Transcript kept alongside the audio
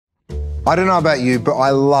I don't know about you, but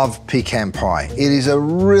I love pecan pie. It is a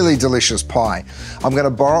really delicious pie. I'm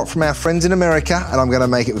gonna borrow it from our friends in America and I'm gonna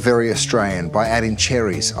make it very Australian by adding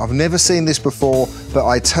cherries. I've never seen this before, but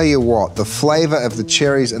I tell you what, the flavor of the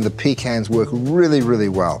cherries and the pecans work really, really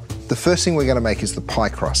well. The first thing we're gonna make is the pie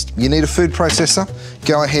crust. You need a food processor.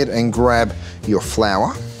 Go ahead and grab your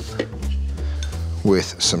flour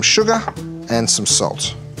with some sugar and some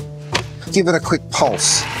salt. Give it a quick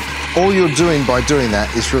pulse. All you're doing by doing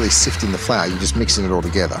that is really sifting the flour. You're just mixing it all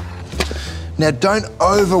together. Now, don't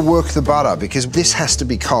overwork the butter because this has to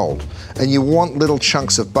be cold and you want little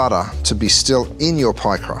chunks of butter to be still in your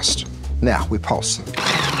pie crust. Now, we pulse.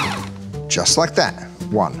 Just like that.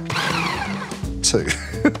 1, 2.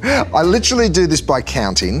 I literally do this by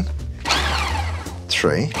counting.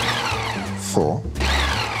 3, 4,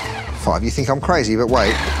 5. You think I'm crazy, but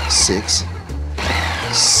wait. 6,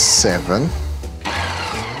 7,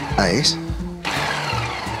 8,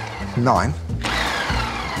 9.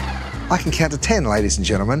 I can count to 10, ladies and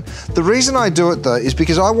gentlemen. The reason I do it though is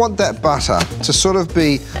because I want that butter to sort of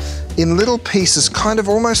be in little pieces, kind of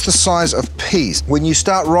almost the size of peas. When you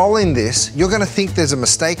start rolling this, you're gonna think there's a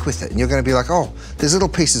mistake with it and you're gonna be like, oh, there's little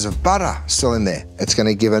pieces of butter still in there. It's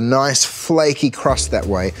gonna give a nice flaky crust that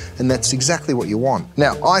way, and that's exactly what you want.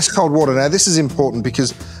 Now, ice cold water. Now this is important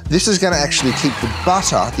because this is gonna actually keep the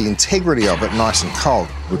butter, the integrity of it, nice and cold,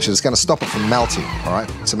 which is gonna stop it from melting, all right?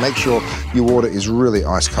 So make sure your water is really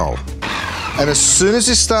ice cold. And as soon as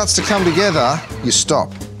this starts to come together, you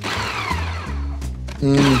stop.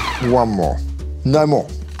 1 more. No more.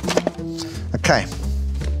 Okay.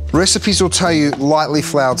 Recipes will tell you lightly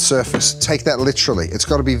floured surface. Take that literally. It's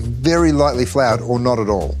got to be very lightly floured or not at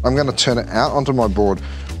all. I'm going to turn it out onto my board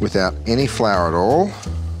without any flour at all.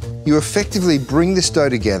 You effectively bring this dough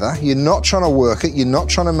together. You're not trying to work it. You're not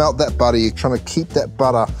trying to melt that butter. You're trying to keep that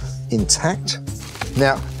butter intact.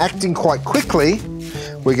 Now, acting quite quickly,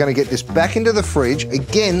 we're going to get this back into the fridge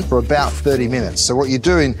again for about 30 minutes. So what you're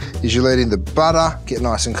doing is you're letting the butter get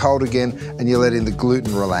nice and cold again, and you're letting the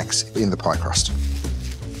gluten relax in the pie crust.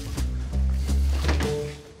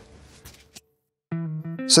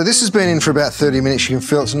 So this has been in for about 30 minutes. You can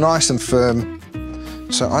feel it's nice and firm.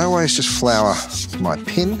 So I always just flour my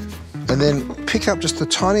pin and then pick up just the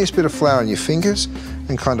tiniest bit of flour in your fingers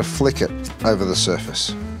and kind of flick it over the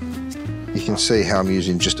surface. You can see how I'm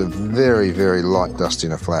using just a very, very light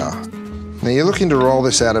dusting of flour. Now you're looking to roll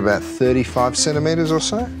this out about 35 centimeters or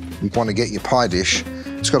so. You want to get your pie dish.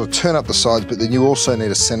 It's got to turn up the sides, but then you also need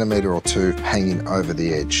 1 centimeter or 2 hanging over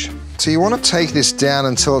the edge. So you want to take this down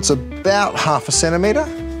until it's about 1/2 centimeter.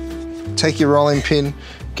 Take your rolling pin,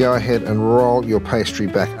 go ahead and roll your pastry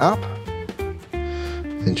back up.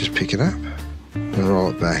 Then just pick it up and roll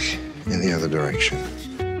it back in the other direction.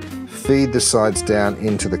 Feed the sides down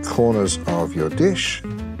into the corners of your dish.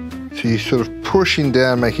 So you're sort of pushing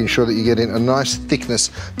down, making sure that you get in a nice thickness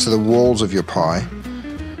to the walls of your pie.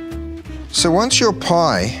 So once your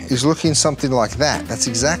pie is looking something like that, that's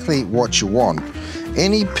exactly what you want.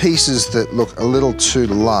 Any pieces that look a little too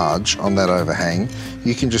large on that overhang,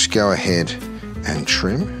 you can just go ahead and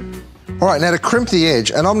trim. All right, now to crimp the edge,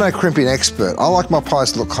 and I'm no crimping expert. I like my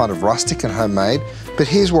pies to look kind of rustic and homemade, but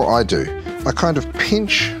here's what I do. I kind of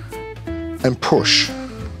pinch and push,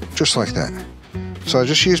 just like that. So I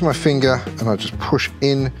just use my finger and I just push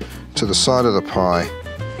in to the side of the pie,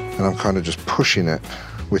 and I'm kind of just pushing it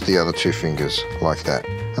with the other 2 fingers like that.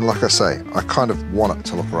 And like I say, I kind of want it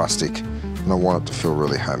to look rustic and I want it to feel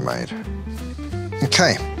really homemade.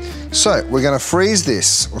 Okay, so we're gonna freeze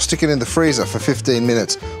this or stick it in the freezer for 15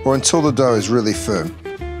 minutes or until the dough is really firm.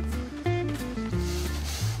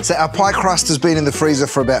 So our pie crust has been in the freezer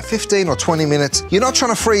for about 15 or 20 minutes. You're not trying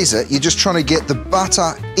to freeze it, you're just trying to get the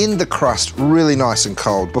butter in the crust really nice and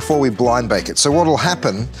cold before we blind bake it. So what will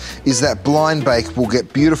happen is that blind bake will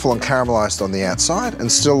get beautiful and caramelized on the outside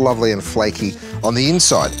and still lovely and flaky on the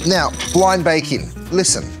inside. Now, blind baking.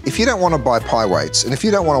 Listen, if you don't want to buy pie weights and if you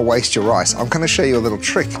don't want to waste your rice, I'm going to show you a little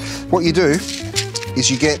trick. What you do is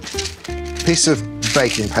you get a piece of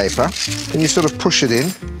baking paper and you sort of push it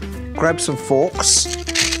in, grab some forks.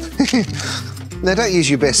 Now don't use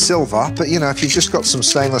your best silver, but you know, if you've just got some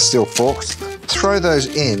stainless steel forks, throw those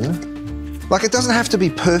in. Like, it doesn't have to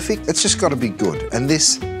be perfect, it's just got to be good, and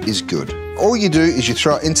this is good. All you do is you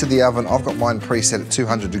throw it into the oven. I've got mine preset at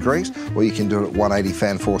 200 degrees, or you can do it at 180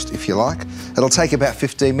 fan forced if you like. It'll take about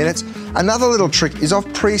 15 minutes. Another little trick is I've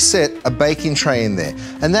preset a baking tray in there,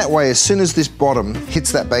 and that way as soon as this bottom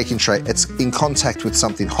hits that baking tray, it's in contact with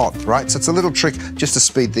something hot, right? So it's a little trick just to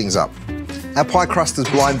speed things up. Our pie crust is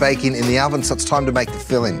blind baking in the oven, so it's time to make the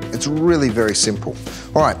filling. It's really very simple.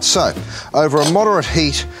 All right, so over a moderate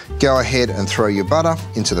heat, go ahead and throw your butter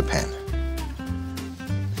into the pan.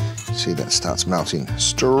 See, that starts melting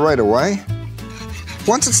straight away.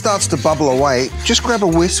 Once it starts to bubble away, just grab a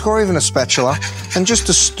whisk or even a spatula and just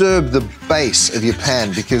disturb the base of your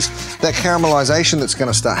pan, because that caramelization that's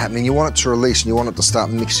going to start happening, you want it to release and you want it to start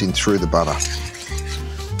mixing through the butter.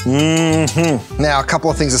 Now, a couple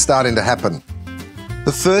of things are starting to happen.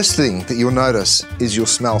 The first thing that you'll notice is you'll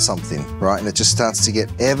smell something, right? And it just starts to get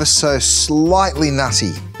ever so slightly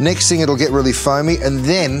nutty. Next thing, it'll get really foamy, and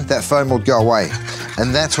then that foam will go away.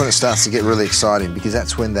 And that's when it starts to get really exciting, because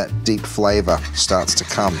that's when that deep flavor starts to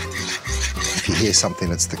come. If you hear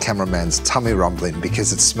something, it's the cameraman's tummy rumbling,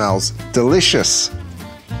 because it smells delicious.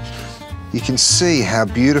 You can see how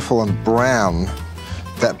beautiful and brown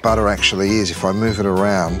that butter actually is if I move it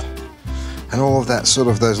around. And all of that sort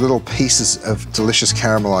of, those little pieces of delicious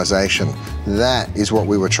caramelization, that is what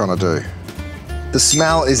we were trying to do. The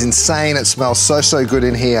smell is insane. It smells so, so good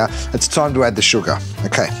in here. It's time to add the sugar.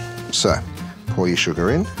 Okay, so pour your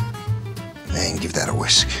sugar in and give that a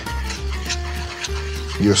whisk.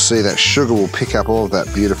 You'll see that sugar will pick up all of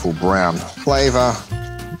that beautiful brown flavor.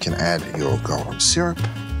 You can add your golden syrup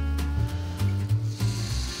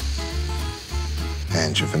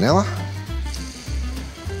and your vanilla,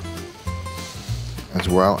 as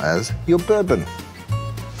well as your bourbon.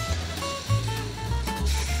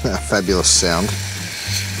 A fabulous sound.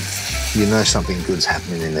 You know something good's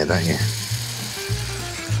happening in there, don't you?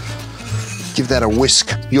 Give that a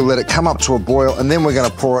whisk. You'll let it come up to a boil, and then we're going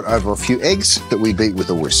to pour it over a few eggs that we beat with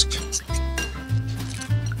a whisk.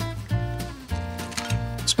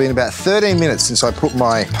 It's been about 13 minutes since I put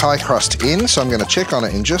my pie crust in, so I'm going to check on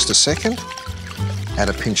it in just a second. Add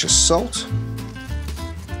a pinch of salt.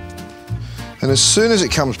 And as soon as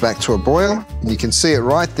it comes back to a boil, you can see it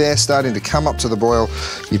right there starting to come up to the boil,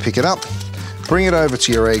 you pick it up, bring it over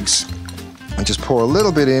to your eggs, and just pour a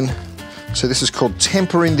little bit in. So this is called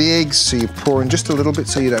tempering the eggs, so you pour in just a little bit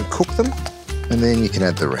so you don't cook them, and then you can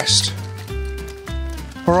add the rest.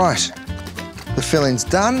 All right, the filling's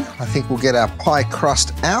done. I think we'll get our pie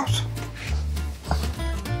crust out.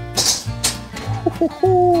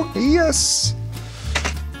 Yes!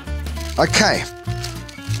 Okay.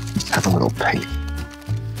 Have a little peek.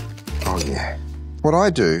 Oh yeah. What I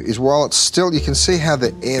do is, while it's still, you can see how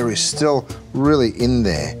the air is still really in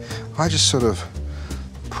there, I just sort of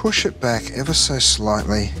push it back ever so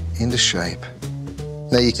slightly into shape.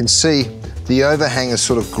 Now you can see the overhang has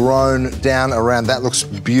sort of grown down around. That looks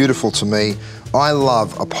beautiful to me. I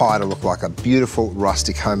love a pie to look like a beautiful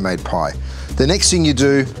rustic homemade pie. The next thing you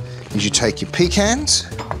do is you take your pecans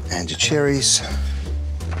and your cherries.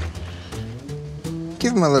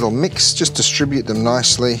 Give them a little mix, just distribute them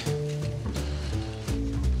nicely,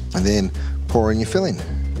 and then pour in your filling.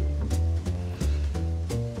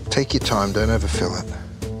 Take your time, don't overfill it.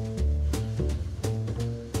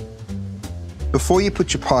 Before you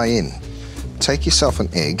put your pie in, take yourself an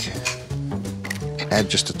egg, add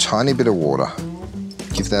just a tiny bit of water,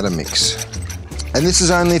 give that a mix. And this is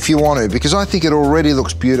only if you want to, because I think it already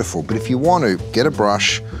looks beautiful, but if you want to, get a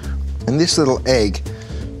brush, and this little egg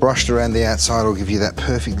brushed around the outside will give you that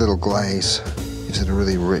perfect little glaze. Gives it a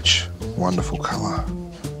really rich, wonderful colour.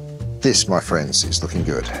 This, my friends, is looking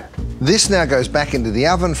good. This now goes back into the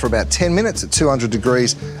oven for about 10 minutes at 200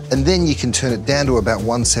 degrees, and then you can turn it down to about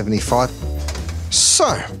 175.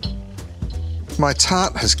 So, my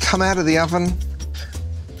tart has come out of the oven.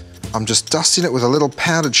 I'm just dusting it with a little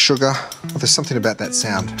powdered sugar. Oh, there's something about that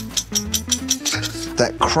sound.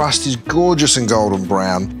 That crust is gorgeous and golden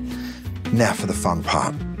brown. Now for the fun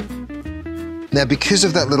part. Now, because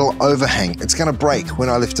of that little overhang, it's going to break when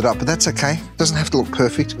I lift it up, but that's okay. It doesn't have to look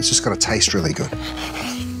perfect. It's just got to taste really good.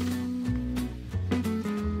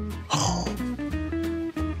 Oh.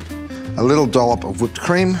 A little dollop of whipped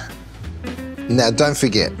cream. Now, don't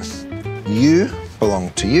forget, you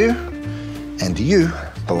belong to you, and you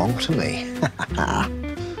belong to me.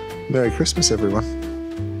 Merry Christmas, everyone.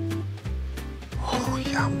 Oh,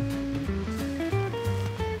 yum.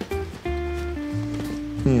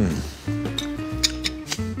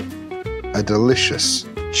 A delicious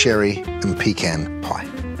cherry and pecan pie.